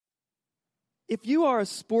If you are a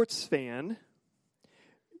sports fan,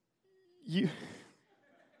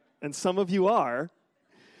 and some of you are,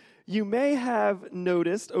 you may have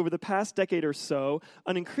noticed over the past decade or so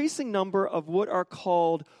an increasing number of what are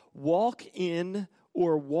called walk-in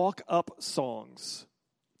or walk-up songs.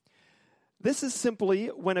 This is simply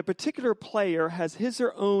when a particular player has his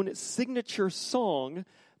or her own signature song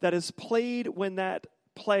that is played when that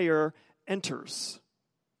player enters,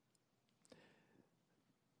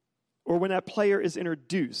 or when that player is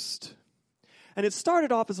introduced. And it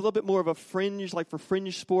started off as a little bit more of a fringe, like for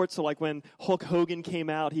fringe sports. So like when Hulk Hogan came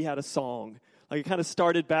out, he had a song. Like it kind of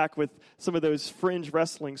started back with some of those fringe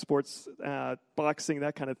wrestling sports, boxing,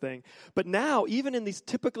 that kind of thing. But now, even in these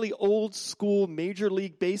typically old school Major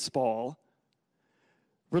League Baseball,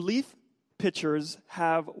 relief pitchers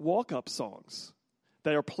have walk-up songs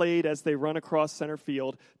that are played as they run across center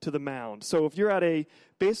field to the mound. So if you're at a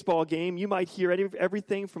baseball game, you might hear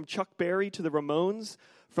everything from Chuck Berry to the Ramones,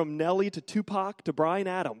 from Nelly to Tupac to Bryan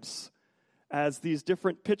Adams, as these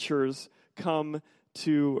different pitchers come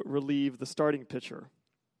to relieve the starting pitcher.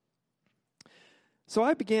 So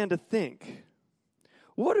I began to think,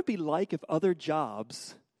 what would it be like if other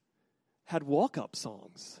jobs had walk-up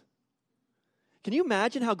songs? Can you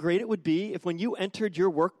imagine how great it would be if when you entered your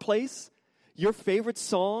workplace, your favorite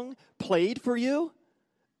song played for you?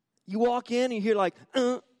 You walk in and you hear like,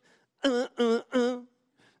 and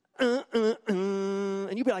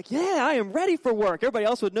you'd be like, yeah, I am ready for work. Everybody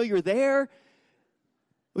else would know you're there. It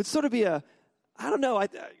would sort of be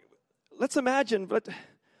let's imagine, but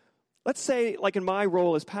let's say like in my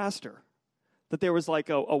role as pastor, that there was like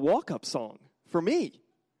a walk-up song for me.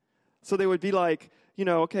 So they would be like,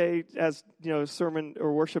 okay, as, sermon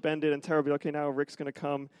or worship ended, and Tara would be, okay, now Rick's going to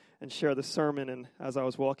come and share the sermon. And as I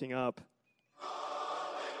was walking up,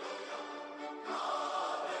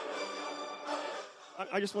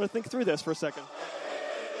 I just want to think through this for a second.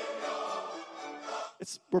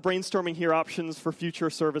 We're brainstorming here options for future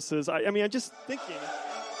services. I'm just thinking.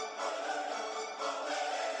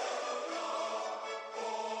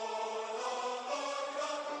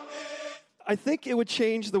 I think it would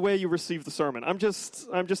change the way you receive the sermon. I'm just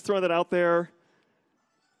throwing that out there.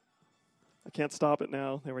 I can't stop it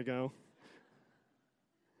now. There we go.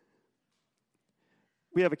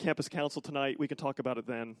 We have a campus council tonight. We can talk about it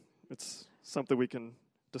then. It's something we can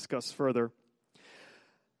discuss further.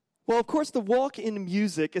 Well, of course, the walk-in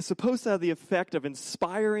music is supposed to have the effect of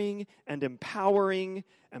inspiring and empowering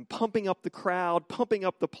and pumping up the crowd, pumping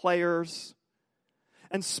up the players.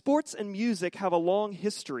 And sports and music have a long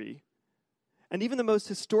history. And even the most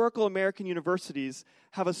historical American universities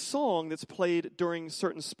have a song that's played during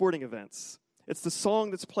certain sporting events. It's the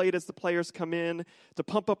song that's played as the players come in to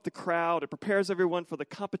pump up the crowd. It prepares everyone for the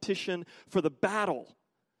competition, for the battle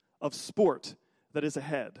of sport that is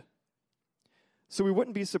ahead. So we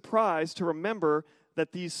wouldn't be surprised to remember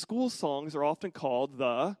that these school songs are often called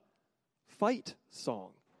the fight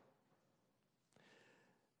song.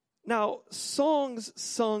 Now, songs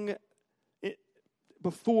sung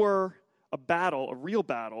before a battle, a real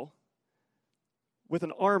battle, with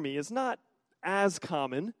an army is not as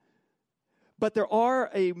common, but there are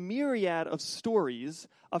a myriad of stories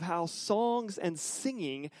of how songs and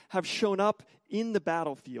singing have shown up in the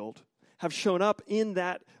battlefield, have shown up in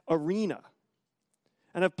that arena,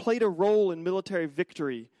 and have played a role in military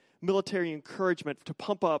victory, military encouragement to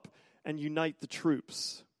pump up and unite the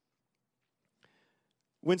troops.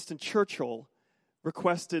 Winston Churchill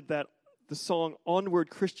requested that the song Onward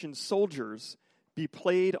Christian Soldiers be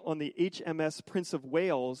played on the HMS Prince of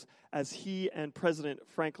Wales as he and President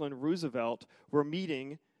Franklin Roosevelt were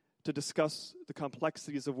meeting to discuss the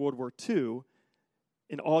complexities of World War II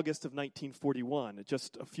in August of 1941,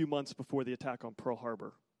 just a few months before the attack on Pearl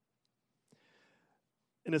Harbor.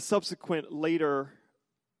 In a subsequent later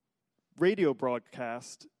radio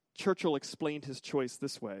broadcast, Churchill explained his choice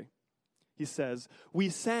this way. He says, "We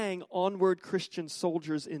sang Onward Christian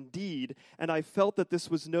Soldiers indeed, and I felt that this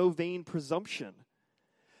was no vain presumption,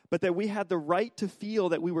 but that we had the right to feel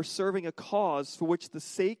that we were serving a cause for which the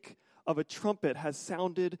sake of a trumpet has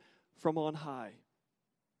sounded from on high.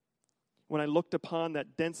 When I looked upon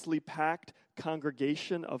that densely packed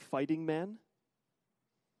congregation of fighting men,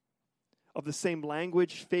 of the same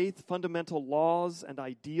language, faith, fundamental laws, and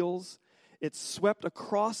ideals, it swept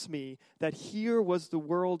across me that here was the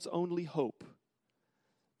world's only hope.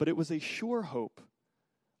 But it was a sure hope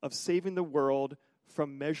of saving the world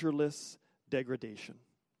from measureless degradation."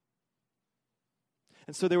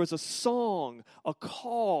 And so there was a song, a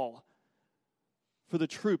call for the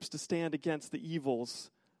troops to stand against the evils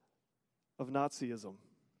of Nazism.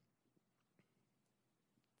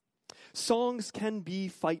 Songs can be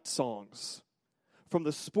fight songs. from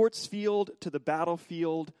the sports field to the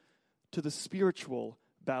battlefield to the spiritual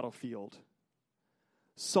battlefield.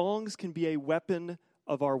 Songs can be a weapon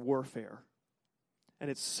of our warfare, and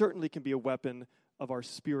it certainly can be a weapon of our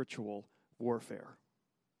spiritual warfare.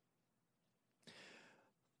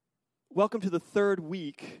 Welcome to the third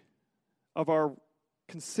week of our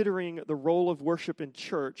considering the role of worship in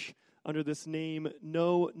church under this name,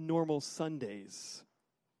 No Normal Sundays.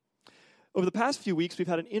 Over the past few weeks, we've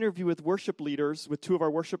had an interview with two of our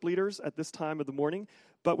worship leaders at this time of the morning,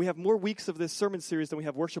 but we have more weeks of this sermon series than we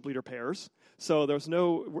have worship leader pairs. So there's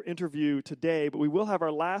no interview today, but we will have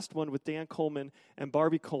our last one with Dan Coleman and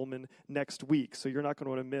Barbie Coleman next week. So you're not going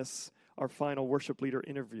to want to miss our final worship leader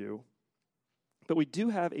interview. But we do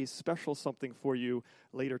have a special something for you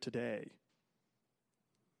later today.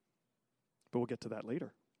 But we'll get to that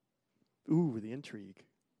later. Ooh, the intrigue.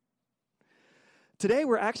 Today,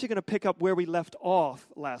 we're actually going to pick up where we left off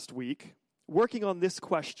last week, working on this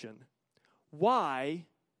question: why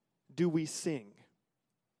do we sing?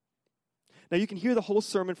 Now, you can hear the whole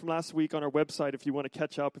sermon from last week on our website if you want to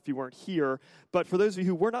catch up if you weren't here. But for those of you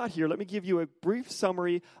who were not here, let me give you a brief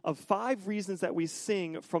summary of 5 reasons that we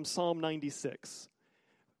sing from Psalm 96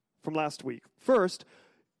 from last week. First,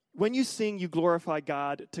 when you sing, you glorify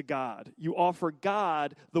God to God. You offer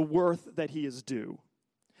God the worth that he is due.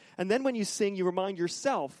 And then when you sing, we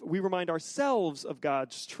remind ourselves of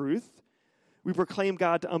God's truth. We proclaim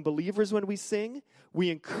God to unbelievers when we sing.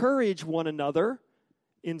 We encourage one another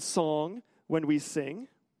in song when we sing.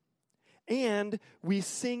 And we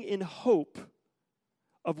sing in hope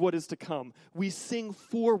of what is to come. We sing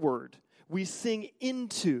forward. We sing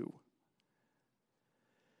into.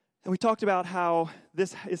 And we talked about how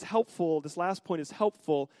this is helpful, this last point is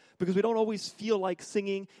helpful, because we don't always feel like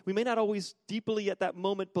singing. We may not always deeply at that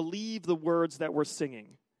moment believe the words that we're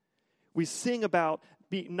singing. We sing about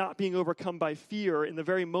not being overcome by fear in the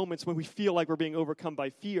very moments when we feel like we're being overcome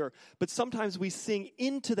by fear. But sometimes we sing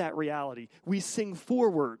into that reality. We sing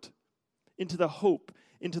forward into the hope,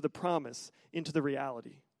 into the promise, into the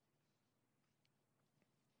reality.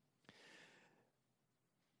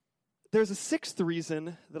 There's a 6th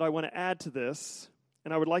reason that I want to add to this,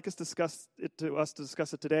 and I would like us to discuss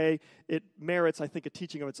it today. It merits, I think, a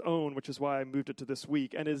teaching of its own, which is why I moved it to this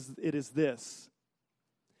week, and it is this.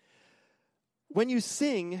 When you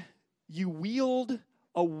sing, you wield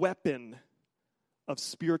a weapon of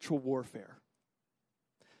spiritual warfare.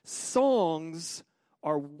 Songs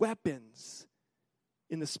are weapons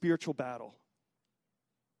in the spiritual battle.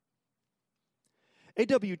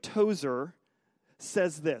 A.W. Tozer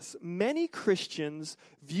says this: many Christians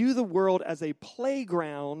view the world as a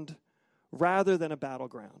playground rather than a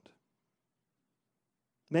battleground.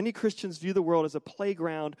 Many Christians view the world as a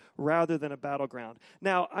playground rather than a battleground.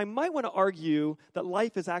 Now, I might want to argue that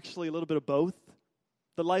life is actually a little bit of both.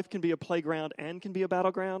 That life can be a playground and can be a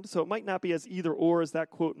battleground, so it might not be as either or as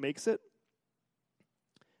that quote makes it.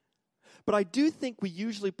 But I do think we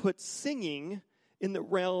usually put singing in the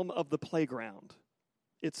realm of the playground.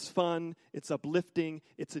 It's fun, it's uplifting,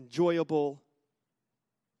 it's enjoyable.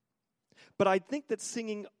 But I think that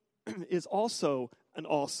singing is also an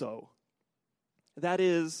also. That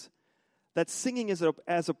is, that singing is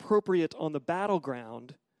as appropriate on the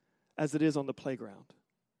battleground as it is on the playground.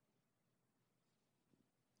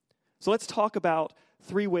 So let's talk about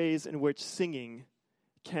 3 ways in which singing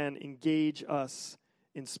can engage us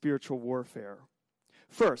in spiritual warfare.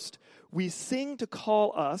 First, we sing to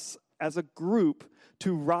call us as a group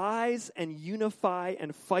to rise and unify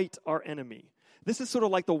and fight our enemy. This is sort of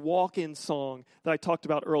like the walk-in song that I talked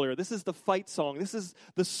about earlier. This is the fight song. This is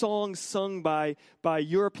the song sung by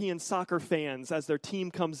European soccer fans as their team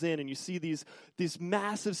comes in, and you see these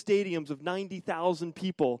massive stadiums of 90,000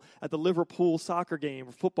 people at the Liverpool soccer game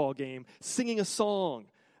or football game singing a song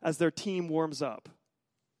as their team warms up.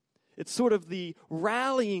 It's sort of the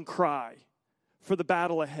rallying cry for the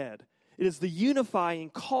battle ahead. It is the unifying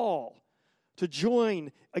call to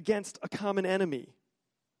join against a common enemy.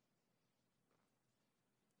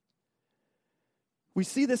 We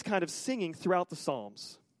see this kind of singing throughout the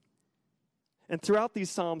Psalms. And throughout these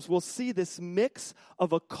Psalms, we'll see this mix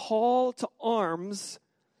of a call to arms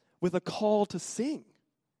with a call to sing.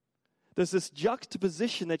 There's this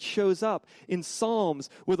juxtaposition that shows up in Psalms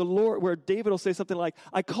where David will say something like,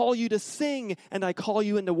 I call you to sing and I call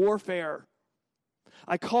you into warfare.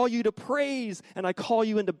 I call you to praise and I call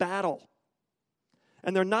you into battle.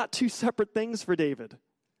 And they're not 2 separate things for David.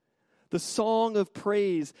 The song of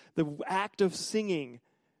praise, the act of singing,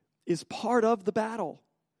 is part of the battle.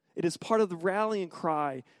 It is part of the rallying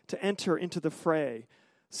cry to enter into the fray.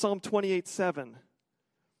 Psalm 28:7.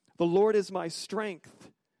 The Lord is my strength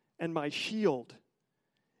and my shield.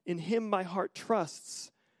 In him my heart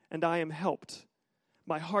trusts, and I am helped.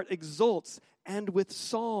 My heart exults, and with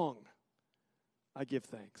song I give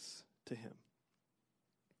thanks to him.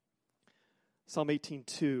 Psalm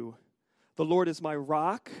 18:2. The Lord is my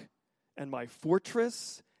rock and my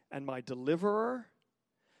fortress and my deliverer,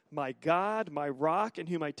 my God, my rock in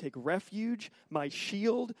whom I take refuge, my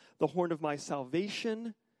shield, the horn of my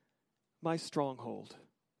salvation, my stronghold.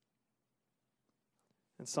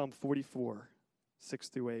 And Psalm 44,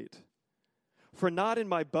 6-8. For not in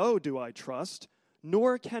my bow do I trust,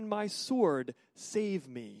 nor can my sword save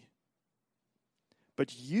me.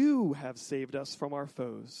 But you have saved us from our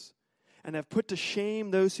foes, and have put to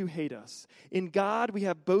shame those who hate us. In God we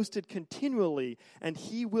have boasted continually, and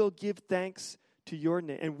he will give thanks to your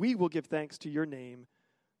name, and we will give thanks to your name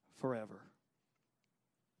forever.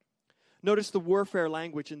 Notice the warfare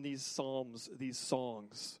language in these psalms, these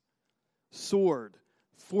songs. Sword,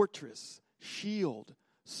 fortress, shield,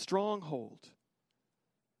 stronghold.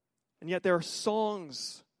 And yet there are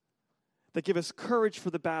songs that give us courage for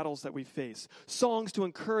the battles that we face. Songs to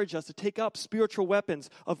encourage us to take up spiritual weapons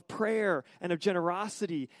of prayer and of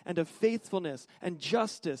generosity and of faithfulness and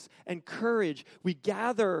justice and courage. We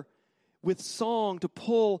gather with song to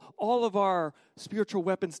pull all of our spiritual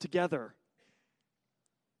weapons together.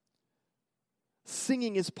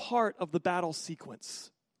 Singing is part of the battle sequence.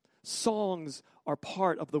 Songs are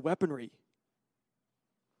part of the weaponry.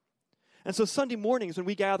 And so Sunday mornings when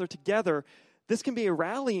we gather together, this can be a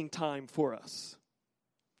rallying time for us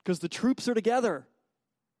because the troops are together.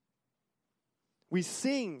 We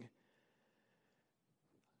sing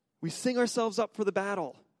ourselves up for the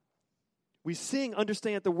battle. We sing,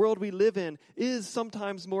 understand that the world we live in is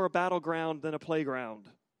sometimes more a battleground than a playground.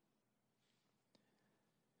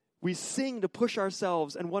 We sing to push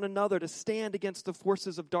ourselves and one another to stand against the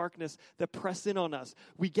forces of darkness that press in on us.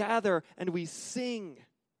 We gather and we sing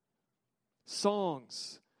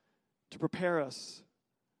songs to prepare us.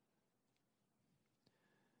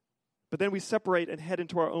 But then we separate and head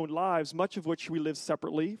into our own lives, much of which we live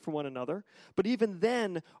separately from one another. But even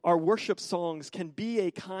then, our worship songs can be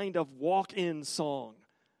a kind of walk-in song,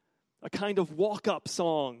 a kind of walk-up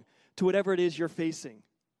song to whatever it is you're facing.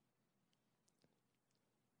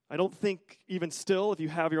 I don't think even still, if you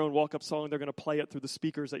have your own walk-up song, they're going to play it through the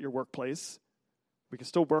speakers at your workplace. We can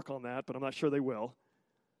still work on that, but I'm not sure they will.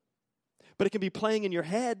 But it can be playing in your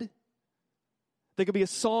head. There could be a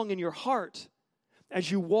song in your heart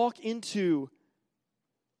as you walk into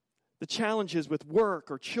the challenges with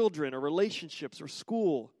work or children or relationships or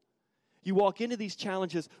school. You walk into these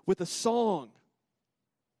challenges with a song.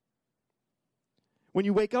 When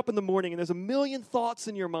you wake up in the morning and there's a million thoughts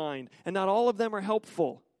in your mind and not all of them are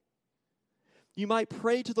helpful, you might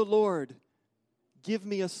pray to the Lord, give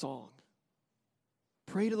me a song.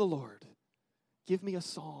 Pray to the Lord, give me a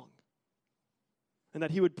song. And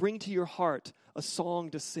that he would bring to your heart a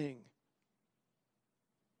song to sing.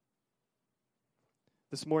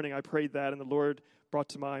 This morning I prayed that, and the Lord brought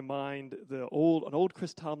to my mind an old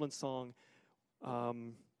Chris Tomlin song,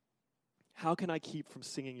 How Can I Keep From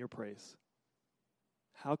Singing Your Praise?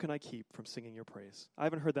 How can I keep from singing your praise? I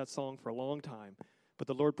haven't heard that song for a long time, but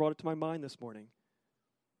the Lord brought it to my mind this morning.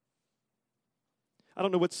 I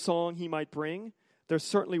don't know what song he might bring. There's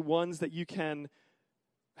certainly ones that you can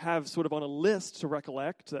have sort of on a list to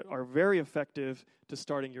recollect that are very effective to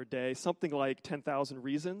starting your day. Something like 10,000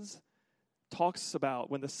 Reasons talks about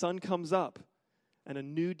when the sun comes up and a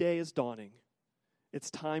new day is dawning,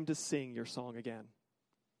 it's time to sing your song again.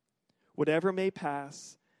 Whatever may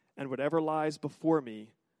pass and whatever lies before me,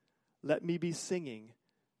 let me be singing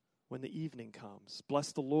when the evening comes.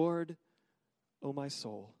 Bless the Lord, O my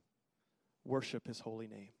soul. Worship his holy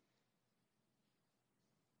name.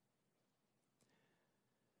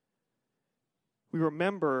 We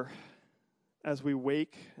remember as we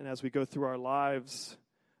wake and as we go through our lives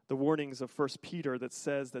the warnings of 1 Peter that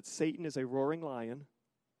says that Satan is a roaring lion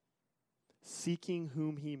seeking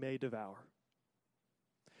whom he may devour.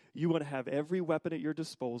 You want to have every weapon at your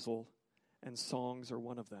disposal, and songs are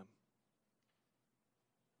one of them.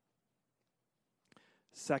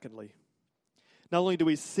 Secondly, not only do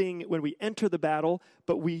we sing when we enter the battle,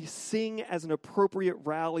 but we sing as an appropriate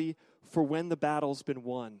rally for when the battle's been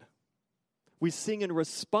won. We sing in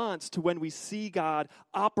response to when we see God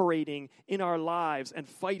operating in our lives and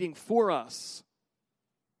fighting for us.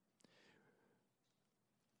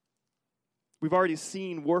 We've already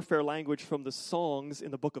seen warfare language from the songs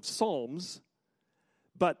in the book of Psalms,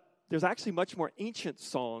 but there's actually much more ancient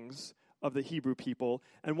songs of the Hebrew people,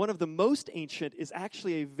 and one of the most ancient is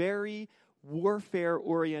actually a very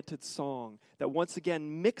warfare-oriented song that once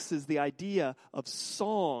again mixes the idea of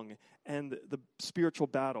song and the spiritual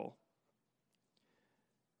battle.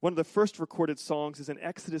 One of the first recorded songs is in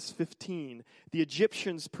Exodus 15. The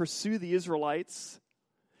Egyptians pursue the Israelites.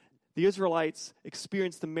 The Israelites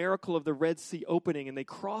experience the miracle of the Red Sea opening, and they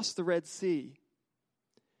cross the Red Sea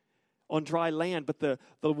on dry land, but the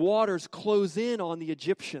waters close in on the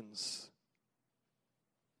Egyptians.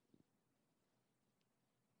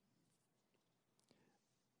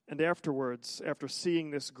 And afterwards, after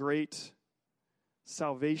seeing this great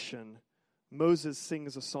salvation, Moses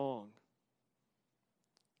sings a song.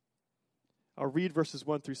 I'll read verses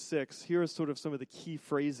 1 through 6. Here are sort of some of the key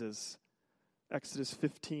phrases. Exodus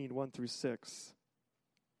 15, 1 through 6.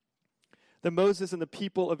 Then Moses and the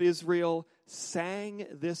people of Israel sang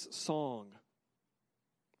this song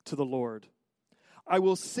to the Lord. I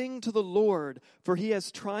will sing to the Lord, for he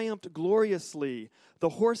has triumphed gloriously. The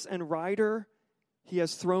horse and rider he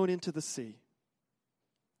has thrown into the sea.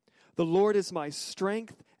 The Lord is my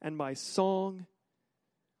strength and my song,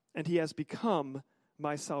 and he has become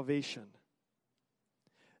my salvation.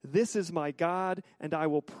 This is my God, and I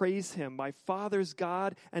will praise him, my father's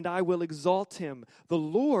God, and I will exalt him. The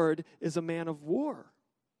Lord is a man of war.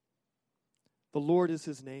 The Lord is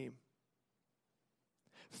his name.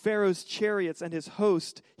 Pharaoh's chariots and his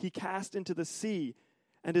host he cast into the sea,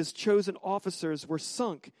 and his chosen officers were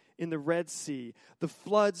sunk in the Red Sea. The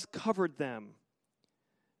floods covered them.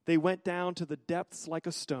 They went down to the depths like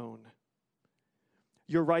a stone.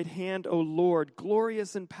 Your right hand, O Lord,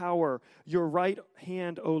 glorious in power. Your right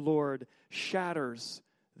hand, O Lord, shatters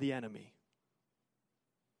the enemy.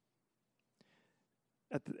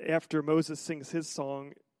 After Moses sings his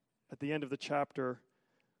song, at the end of the chapter,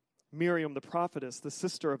 Miriam the prophetess, the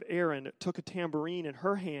sister of Aaron, took a tambourine in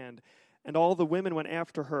her hand, and all the women went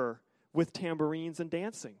after her with tambourines and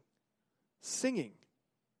dancing, singing.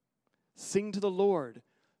 Sing to the Lord,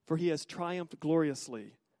 for he has triumphed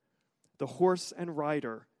gloriously. The horse and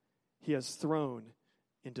rider he has thrown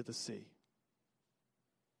into the sea.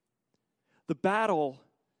 The battle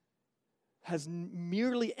has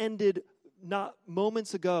merely ended not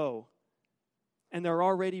moments ago, and they're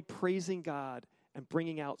already praising God and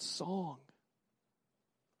bringing out song.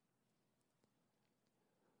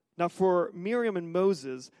 Now, for Miriam and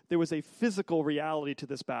Moses, there was a physical reality to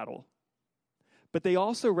this battle, but they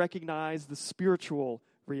also recognized the spiritual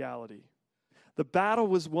reality. The battle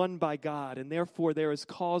was won by God, and therefore there is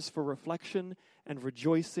cause for reflection and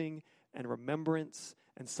rejoicing and remembrance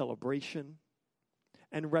and celebration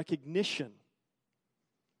and recognition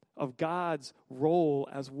of God's role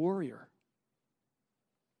as warrior.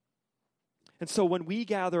 And so when we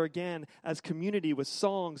gather again as community with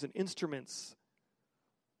songs and instruments,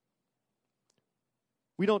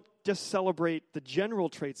 we don't just celebrate the general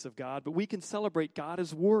traits of God, but we can celebrate God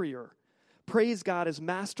as warrior. Praise God as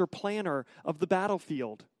master planner of the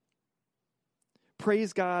battlefield.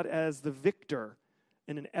 Praise God as the victor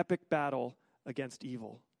in an epic battle against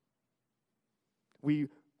evil. We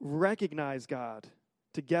recognize God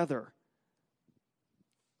together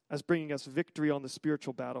as bringing us victory on the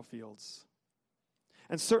spiritual battlefields.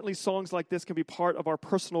 And certainly songs like this can be part of our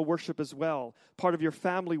personal worship as well, part of your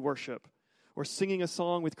family worship, or singing a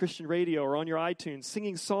song with Christian radio or on your iTunes,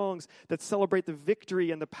 singing songs that celebrate the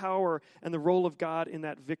victory and the power and the role of God in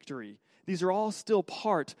that victory. These are all still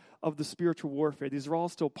part of the spiritual warfare. These are all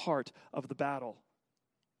still part of the battle.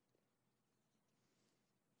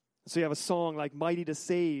 So you have a song like Mighty to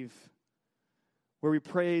Save, where we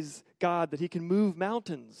praise God that he can move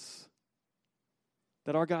mountains,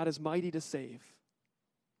 that our God is mighty to save.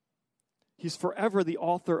 He's forever the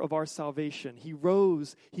author of our salvation. He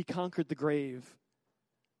rose, he conquered the grave.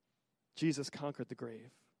 Jesus conquered the grave.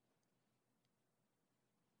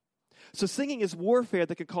 So singing is warfare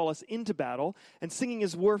that could call us into battle, and singing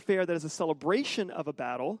is warfare that is a celebration of a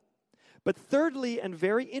battle. But thirdly, and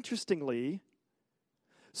very interestingly,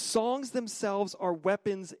 songs themselves are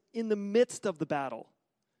weapons in the midst of the battle.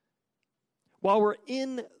 While we're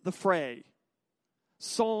in the fray,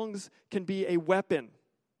 songs can be a weapon.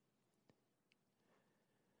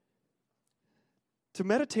 To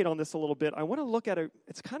meditate on this a little bit, I want to look at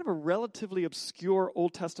it's kind of a relatively obscure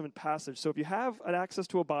Old Testament passage. So if you have access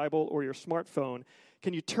to a Bible or your smartphone,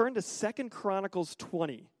 can you turn to 2 Chronicles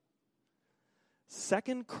 20?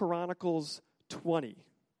 2 Chronicles 20.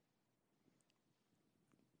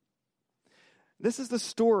 This is the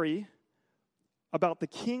story about a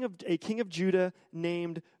king of Judah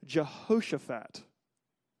named Jehoshaphat.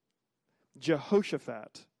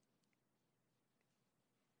 Jehoshaphat.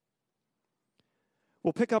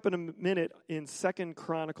 We'll pick up in a minute in 2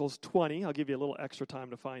 Chronicles 20. I'll give you a little extra time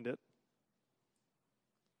to find it.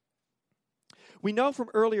 We know from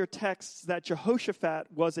earlier texts that Jehoshaphat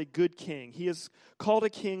was a good king. He is called a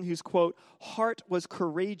king whose, quote, heart was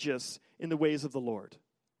courageous in the ways of the Lord.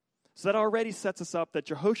 So that already sets us up that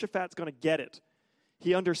Jehoshaphat's going to get it.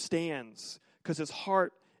 He understands because his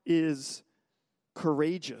heart is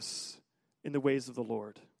courageous in the ways of the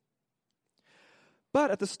Lord. But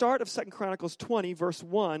at the start of 2 Chronicles 20, verse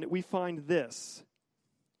 1, we find this.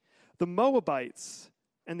 The Moabites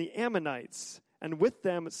and the Ammonites, and with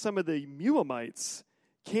them some of the Meunites,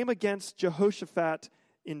 came against Jehoshaphat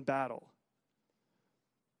in battle.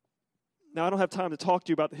 Now, I don't have time to talk to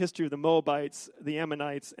you about the history of the Moabites, the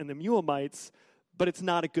Ammonites, and the Meunites, but it's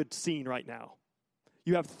not a good scene right now.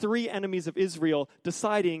 You have three enemies of Israel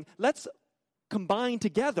deciding, let's combine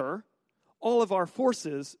together all of our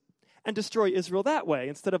forces and destroy Israel that way,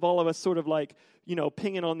 instead of all of us sort of like,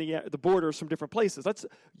 pinging on the borders from different places. Let's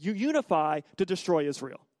unify to destroy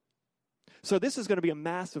Israel. So this is going to be a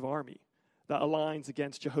massive army that aligns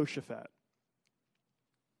against Jehoshaphat.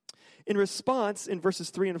 In response, in verses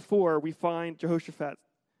 3 and 4, we find Jehoshaphat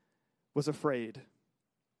was afraid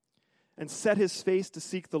and set his face to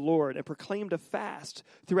seek the Lord and proclaimed a fast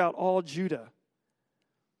throughout all Judah.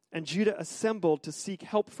 And Judah assembled to seek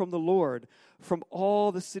help from the Lord. From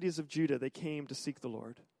all the cities of Judah, they came to seek the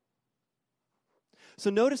Lord. So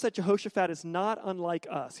notice that Jehoshaphat is not unlike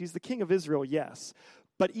us. He's the king of Israel, yes.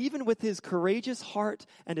 But even with his courageous heart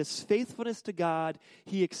and his faithfulness to God,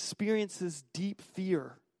 he experiences deep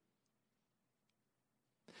fear.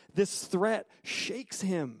 This threat shakes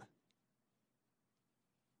him.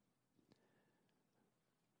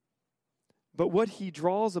 But what he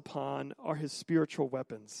draws upon are his spiritual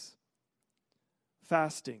weapons: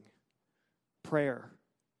 fasting, prayer,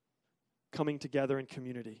 coming together in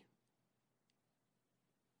community.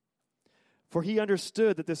 For he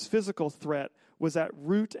understood that this physical threat was at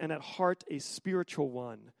root and at heart a spiritual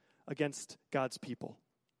one against God's people.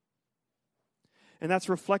 And that's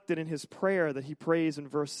reflected in his prayer that he prays in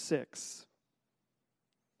verse 6.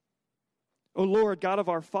 O Lord, God of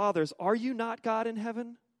our fathers, are you not God in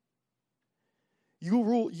heaven? You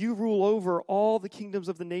rule over all the kingdoms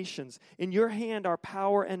of the nations. In your hand are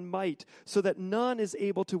power and might, so that none is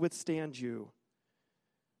able to withstand you.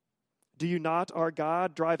 Do you not, our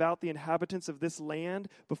God, drive out the inhabitants of this land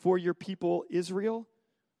before your people Israel?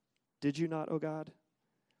 Did you not, O God?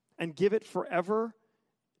 And give it forever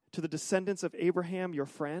to the descendants of Abraham, your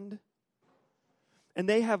friend? And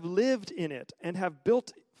they have lived in it and have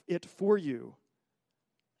built it for you,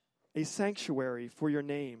 a sanctuary for your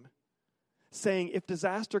name, saying, if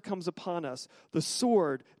disaster comes upon us, the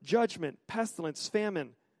sword, judgment, pestilence,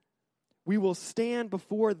 famine, we will stand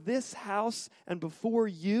before this house and before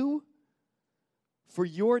you, for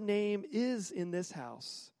your name is in this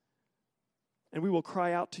house. And we will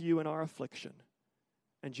cry out to you in our affliction,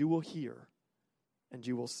 and you will hear, and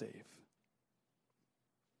you will save.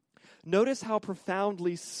 Notice how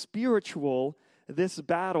profoundly spiritual this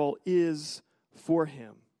battle is for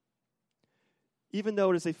him, even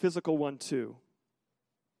though it is a physical one too.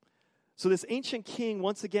 So this ancient king,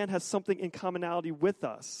 once again, has something in commonality with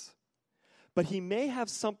us, but he may have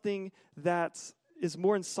something that is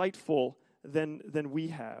more insightful than we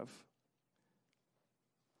have.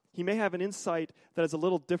 He may have an insight that is a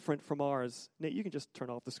little different from ours. Nate, you can just turn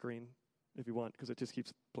off the screen if you want, because it just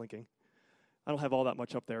keeps blinking. I don't have all that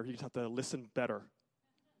much up there. You just have to listen better.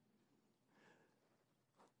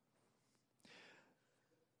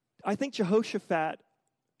 I think Jehoshaphat,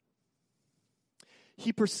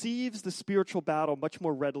 he perceives the spiritual battle much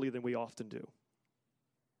more readily than we often do.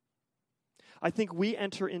 I think we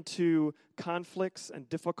enter into conflicts and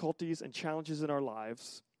difficulties and challenges in our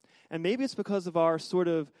lives, and maybe it's because of our sort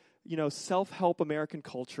of, self-help American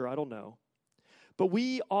culture, I don't know. But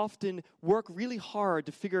we often work really hard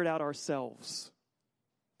to figure it out ourselves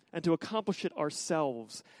and to accomplish it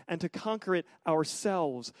ourselves and to conquer it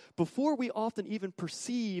ourselves before we often even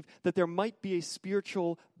perceive that there might be a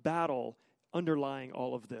spiritual battle underlying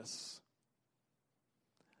all of this.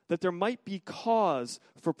 That there might be cause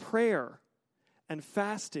for prayer and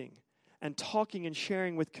fasting and talking and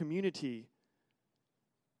sharing with community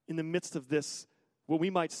in the midst of this, what we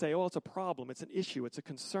might say, it's a problem, it's an issue, it's a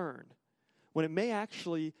concern, when it may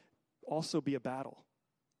actually also be a battle.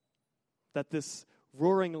 That this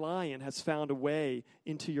roaring lion has found a way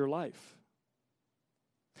into your life.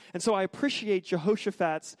 And so I appreciate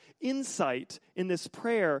Jehoshaphat's insight in this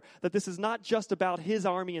prayer that this is not just about his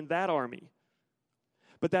army and that army,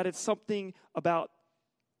 but that it's something about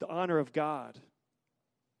the honor of God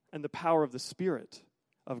and the power of the Spirit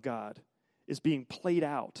of God is being played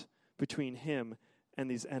out between him and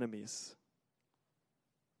these enemies.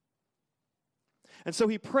 And so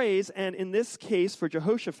he prays, and in this case for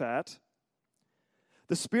Jehoshaphat,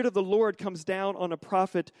 the Spirit of the Lord comes down on a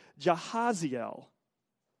prophet Jahaziel.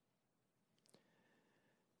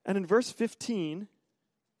 And in verse 15,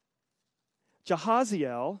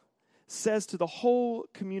 Jahaziel says to the whole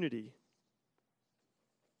community,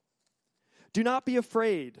 "Do not be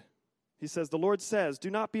afraid." He says, the Lord says,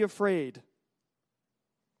 "Do not be afraid.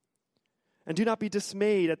 And do not be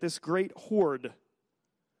dismayed at this great horde.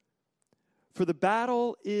 For the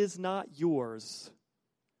battle is not yours,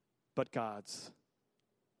 but God's."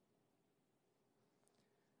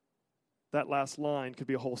 That last line could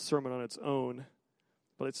be a whole sermon on its own,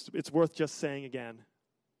 but it's worth just saying again.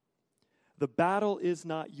 The battle is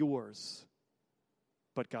not yours,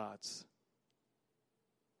 but God's.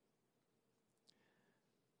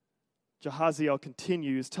 Jahaziel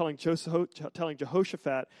continues, telling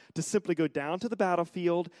Jehoshaphat to simply go down to the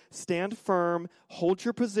battlefield, stand firm, hold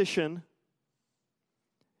your position,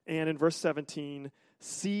 and in verse 17,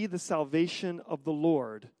 see the salvation of the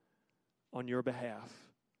Lord on your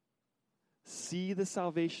behalf. See the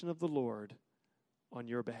salvation of the Lord on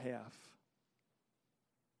your behalf.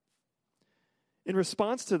 In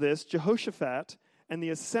response to this, Jehoshaphat and the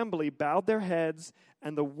assembly bowed their heads,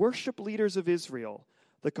 and the worship leaders of Israel,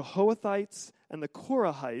 the Kohathites and the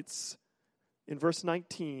Korahites, in verse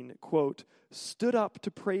 19, quote, stood up to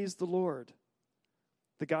praise the Lord,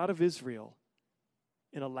 the God of Israel,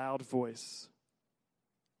 in a loud voice.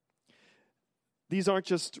 These aren't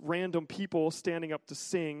just random people standing up to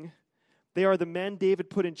sing. They are the men David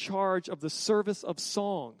put in charge of the service of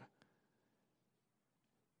song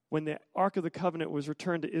when the Ark of the Covenant was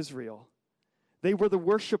returned to Israel. They were the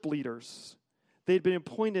worship leaders. They had been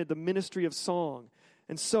appointed the ministry of song.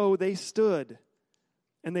 And so they stood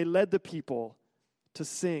and they led the people to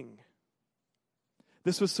sing.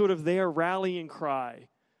 This was sort of their rallying cry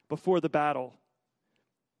before the battle.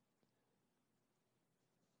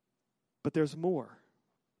 But there's more.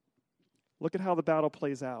 Look at how the battle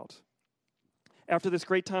plays out. After this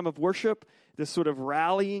great time of worship, this sort of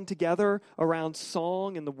rallying together around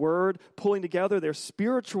song and the word, pulling together their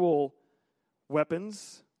spiritual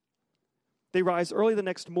weapons, they rise early the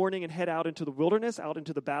next morning and head out into the wilderness, out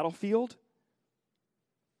into the battlefield.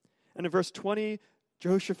 And in verse 20,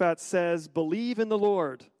 Jehoshaphat says, "Believe in the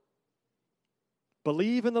Lord.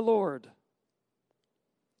 Believe in the Lord."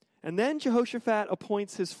 And then Jehoshaphat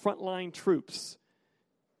appoints his frontline troops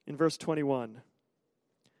in verse 21.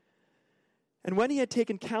 And when he had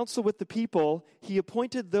taken counsel with the people, he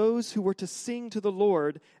appointed those who were to sing to the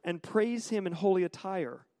Lord and praise him in holy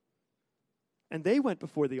attire. And they went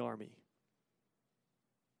before the army.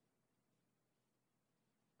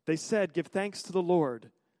 They said, "Give thanks to the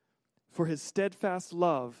Lord, for his steadfast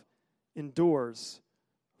love endures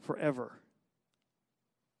forever."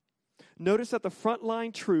 Notice that the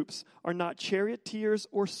frontline troops are not charioteers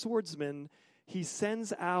or swordsmen. He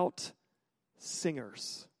sends out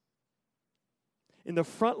singers. In the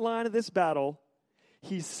front line of this battle,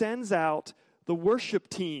 he sends out the worship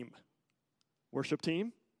team. Worship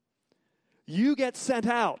team? You get sent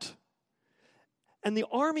out. And the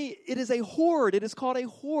army, it is a horde. It is called a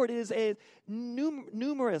horde. It is a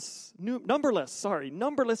numberless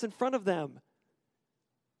in front of them.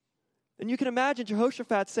 And you can imagine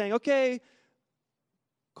Jehoshaphat saying, "Okay,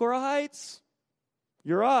 Korahites,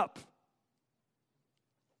 you're up."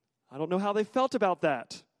 I don't know how they felt about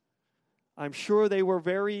that. I'm sure they were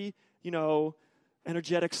very,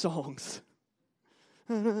 energetic songs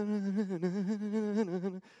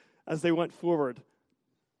as they went forward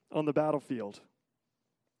on the battlefield.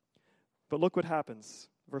 But look what happens,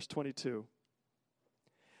 verse 22.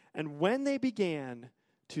 And when they began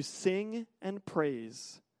to sing and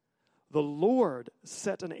praise, the Lord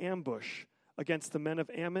set an ambush against the men of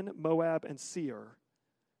Ammon, Moab, and Seir,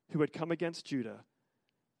 who had come against Judah,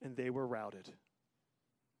 and they were routed.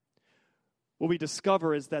 What we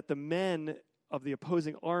discover is that the men of the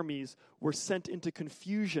opposing armies were sent into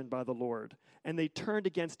confusion by the Lord, and they turned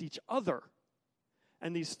against each other.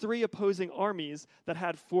 And these three opposing armies that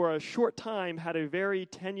had for a short time had a very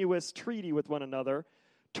tenuous treaty with one another,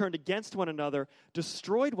 turned against one another,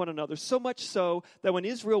 destroyed one another, so much so that when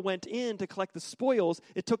Israel went in to collect the spoils,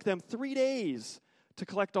 it took them 3 days to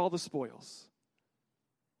collect all the spoils.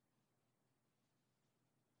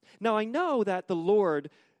 Now, I know that the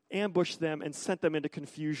Lord ambushed them and sent them into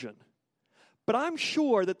confusion. But I'm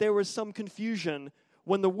sure that there was some confusion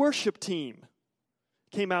when the worship team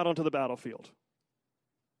came out onto the battlefield.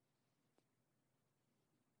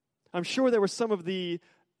 I'm sure there were some of the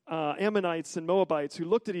Ammonites and Moabites who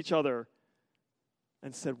looked at each other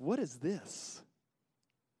and said, "What is this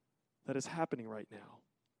that is happening right now?"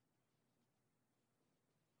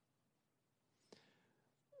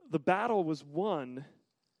 the battle was won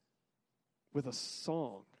with a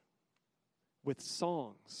song, with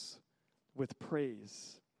songs, with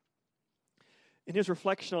praise. In his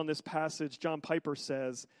reflection on this passage, John Piper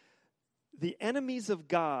says, "The enemies of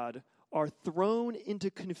God are thrown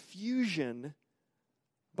into confusion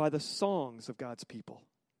by the songs of God's people."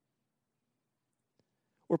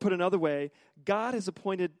 Or put another way, God has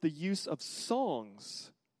appointed the use of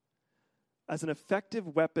songs as an effective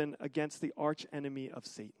weapon against the archenemy of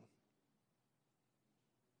Satan.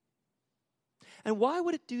 And why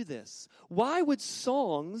would it do this? Why would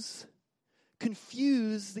songs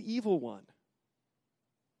confuse the evil one?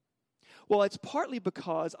 Well, it's partly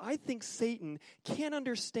because I think Satan can't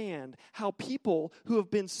understand how people who have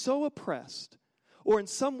been so oppressed, or in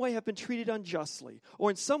some way have been treated unjustly, or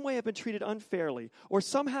in some way have been treated unfairly, or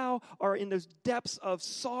somehow are in those depths of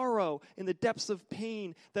sorrow, in the depths of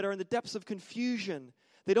pain, that are in the depths of confusion.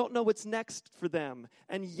 They don't know what's next for them,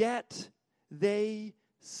 and yet they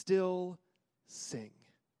still sing.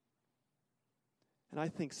 And I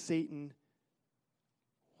think Satan,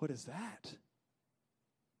 what is that?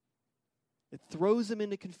 It throws him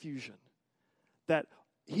into confusion, that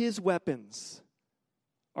his weapons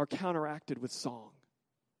are counteracted with song.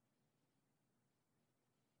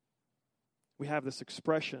 We have this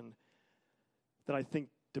expression that I think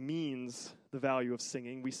demeans the value of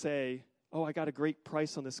singing. We say, "Oh, I got a great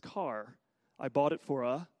price on this car. I bought it for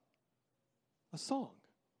a song.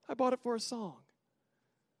 I bought it for a song."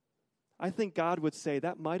 I think God would say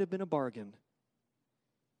that might have been a bargain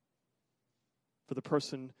for the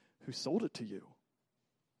person who sold it to you.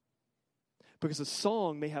 Because a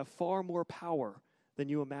song may have far more power than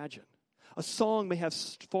you imagine. A song may have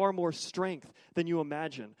far more strength than you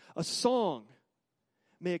imagine. A song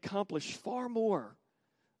may accomplish far more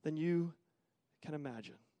than you can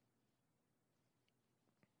imagine.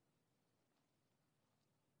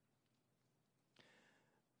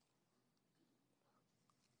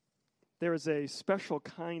 There is a special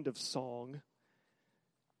kind of song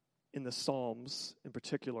in the Psalms in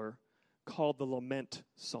particular called the lament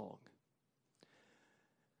song.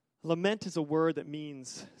 Lament is a word that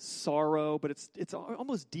means sorrow, but it's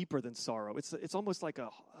almost deeper than sorrow. It's almost like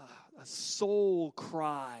a soul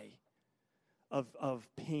cry of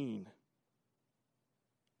pain.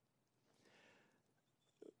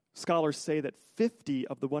 Scholars say that 50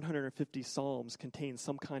 of the 150 Psalms contain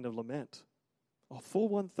some kind of lament. A full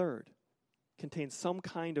 1/3 contains some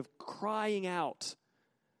kind of crying out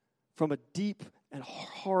from a deep and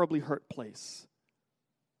horribly hurt place.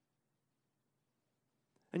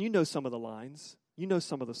 And you know some of the lines. You know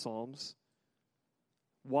some of the Psalms.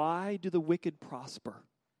 Why do the wicked prosper?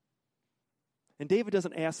 And David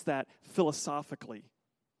doesn't ask that philosophically.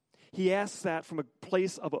 He asks that from a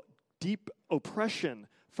place of a deep oppression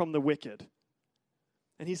from the wicked.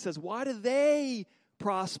 And he says, why do they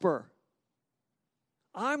prosper?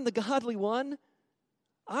 I'm the godly one.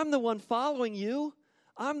 I'm the one following you.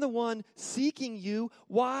 I'm the one seeking you.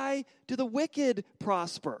 Why do the wicked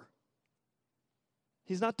prosper?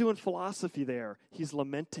 He's not doing philosophy there. He's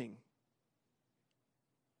lamenting.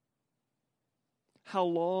 How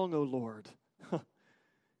long, O Lord?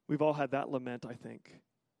 We've all had that lament, I think.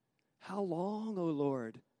 How long, O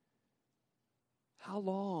Lord? How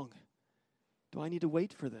long do I need to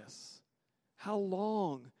wait for this? How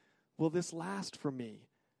long will this last for me?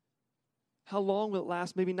 How long will it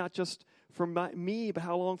last, maybe not just for me, but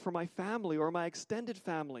how long for my family or my extended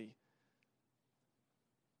family?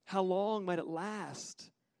 How long might it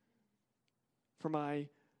last for my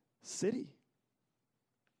city,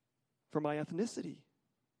 for my ethnicity,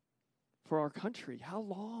 for our country? How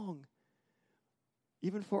long?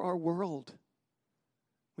 Even for our world.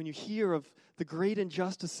 When you hear of the great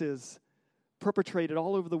injustices perpetrated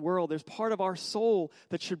all over the world, there's part of our soul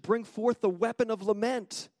that should bring forth the weapon of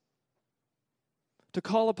lament to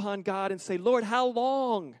call upon God and say, Lord, how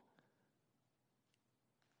long?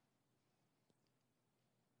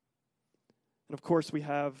 And of course, we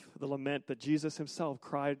have the lament that Jesus himself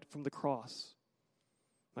cried from the cross.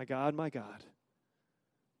 My God,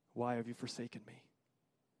 why have you forsaken me?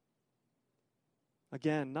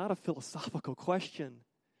 Again, not a philosophical question,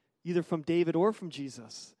 either from David or from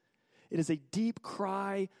Jesus. It is a deep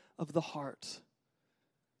cry of the heart,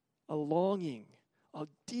 a longing, a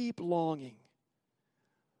deep longing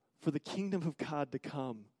for the kingdom of God to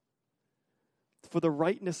come, for the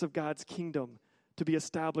rightness of God's kingdom to be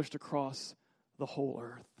established across the whole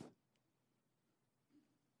earth.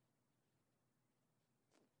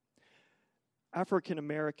 African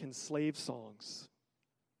American slave songs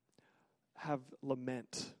have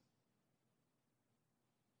lament.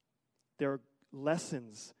 There are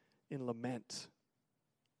lessons in lament.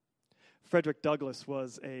 Frederick Douglass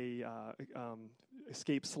was a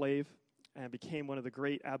escaped slave and became one of the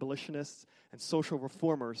great abolitionists and social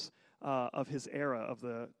reformers of his era, of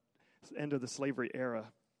the end of the slavery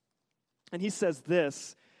era. And he says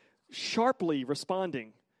this, sharply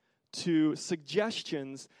responding to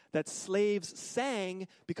suggestions that slaves sang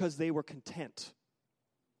because they were content.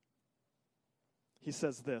 He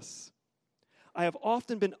says this, I have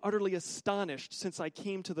often been utterly astonished since I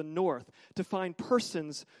came to the North to find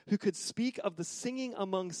persons who could speak of the singing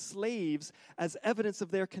among slaves as evidence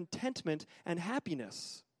of their contentment and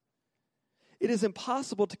happiness. It is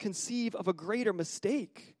impossible to conceive of a greater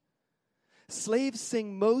mistake. Slaves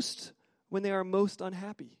sing most when they are most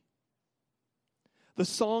unhappy. The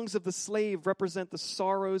songs of the slave represent the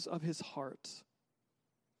sorrows of his heart.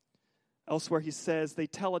 Elsewhere he says, they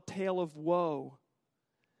tell a tale of woe.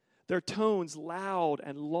 Their tones loud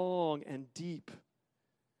and long and deep.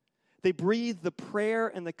 They breathe the prayer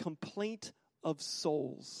and the complaint of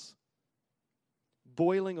souls,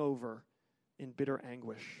 boiling over in bitter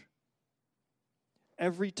anguish.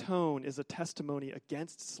 Every tone is a testimony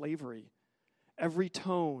against slavery. Every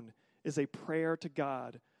tone is a prayer to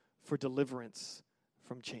God for deliverance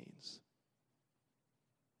from chains.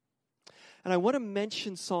 And I want to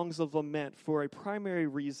mention songs of lament for a primary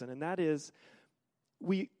reason, and that is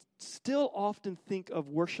we still often think of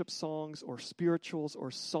worship songs or spirituals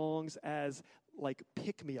or songs as like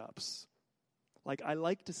pick-me-ups. Like, I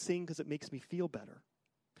like to sing because it makes me feel better.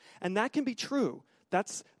 And that can be true.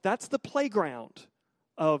 That's the playground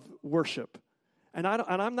of worship. And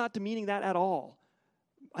I'm not demeaning that at all.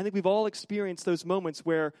 I think we've all experienced those moments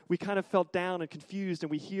where we kind of felt down and confused,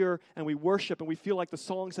 and we hear and we worship and we feel like the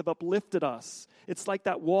songs have uplifted us. It's like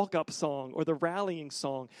that walk-up song or the rallying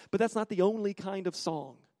song, but that's not the only kind of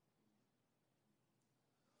song.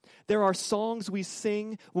 There are songs we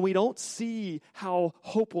sing when we don't see how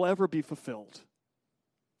hope will ever be fulfilled.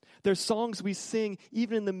 There's songs we sing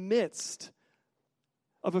even in the midst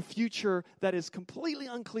of a future that is completely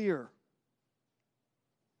unclear.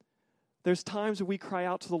 There's times when we cry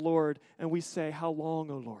out to the Lord and we say, how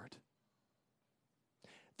long, O Lord?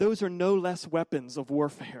 Those are no less weapons of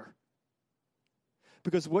warfare.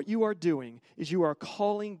 Because what you are doing is you are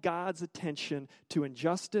calling God's attention to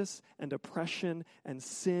injustice and oppression and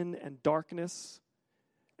sin and darkness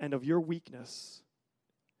and of your weakness.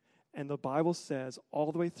 And the Bible says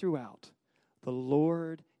all the way throughout, the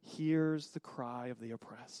Lord hears the cry of the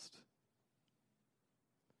oppressed.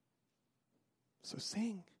 So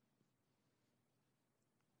sing.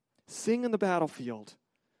 Sing in the battlefield.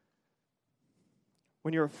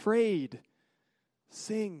 When you're afraid,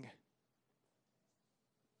 sing.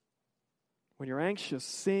 When you're anxious,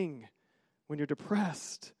 sing. When you're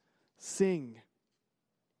depressed, sing.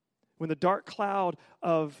 When the dark cloud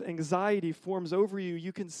of anxiety forms over you,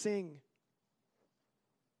 you can sing.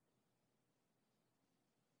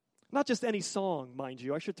 Not just any song, mind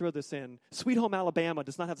you. I should throw this in. Sweet Home Alabama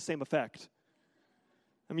does not have the same effect.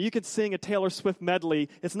 I mean, you could sing a Taylor Swift medley.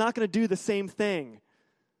 It's not going to do the same thing.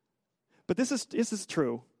 But this is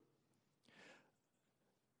true.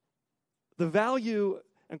 The value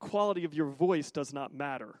and quality of your voice does not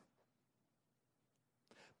matter.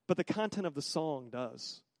 But the content of the song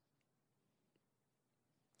does.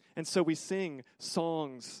 And so we sing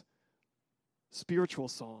songs, spiritual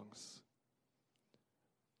songs,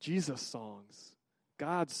 Jesus songs,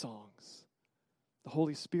 God songs, the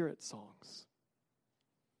Holy Spirit songs.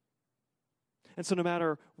 And so no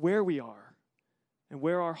matter where we are and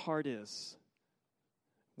where our heart is,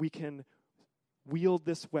 we can wield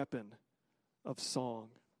this weapon of song.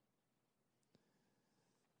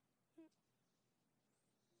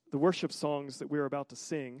 The worship songs that we're about to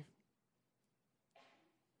sing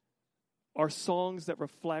are songs that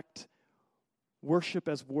reflect worship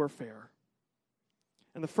as warfare.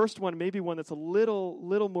 And the first one may be one that's a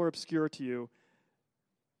little more obscure to you.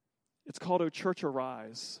 It's called O Church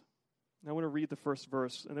Arise. And I want to read the first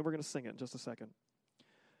verse, and then we're going to sing it in just a second.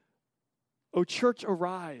 O church,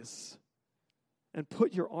 arise and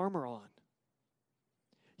put your armor on.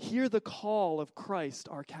 Hear the call of Christ,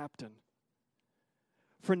 our captain.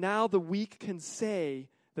 For now the weak can say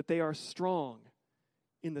that they are strong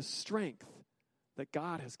in the strength that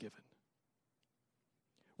God has given.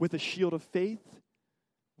 With a shield of faith,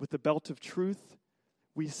 with the belt of truth,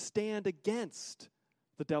 we stand against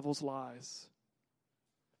the devil's lies.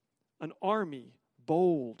 An army,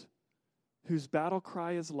 bold, whose battle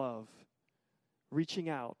cry is love, reaching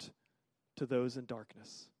out to those in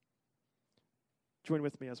darkness. Join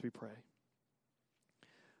with me as we pray.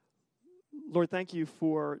 Lord, thank you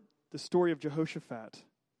for the story of Jehoshaphat.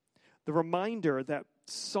 The reminder that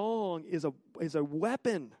song is a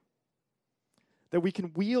weapon. that we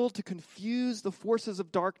can wield to confuse the forces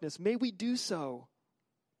of darkness. May we do so.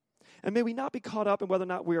 And may we not be caught up in whether or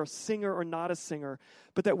not we are a singer or not a singer,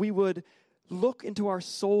 but that we would look into our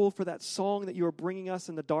soul for that song that you are bringing us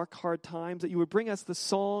in the dark, hard times, that you would bring us the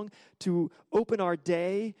song to open our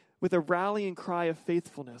day with a rallying cry of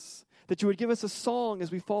faithfulness, that you would give us a song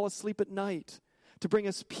as we fall asleep at night to bring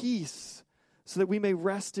us peace so that we may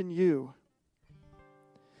rest in you,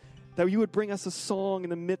 that you would bring us a song in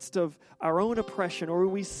the midst of our own oppression or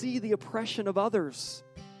when we see the oppression of others,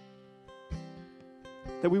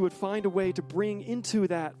 that we would find a way to bring into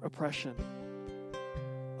that oppression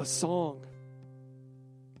a song.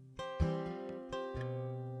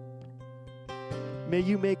 May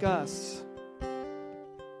you make us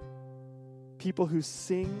people who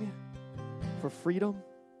sing for freedom,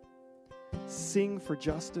 sing for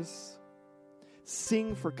justice,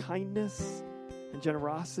 sing for kindness and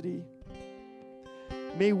generosity.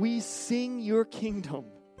 May we sing your kingdom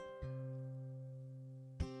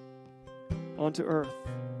onto earth.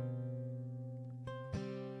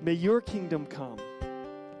 May your kingdom come.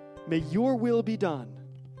 May your will be done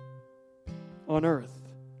on earth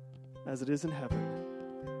as it is in heaven.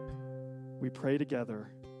 We pray together.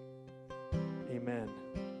 Amen.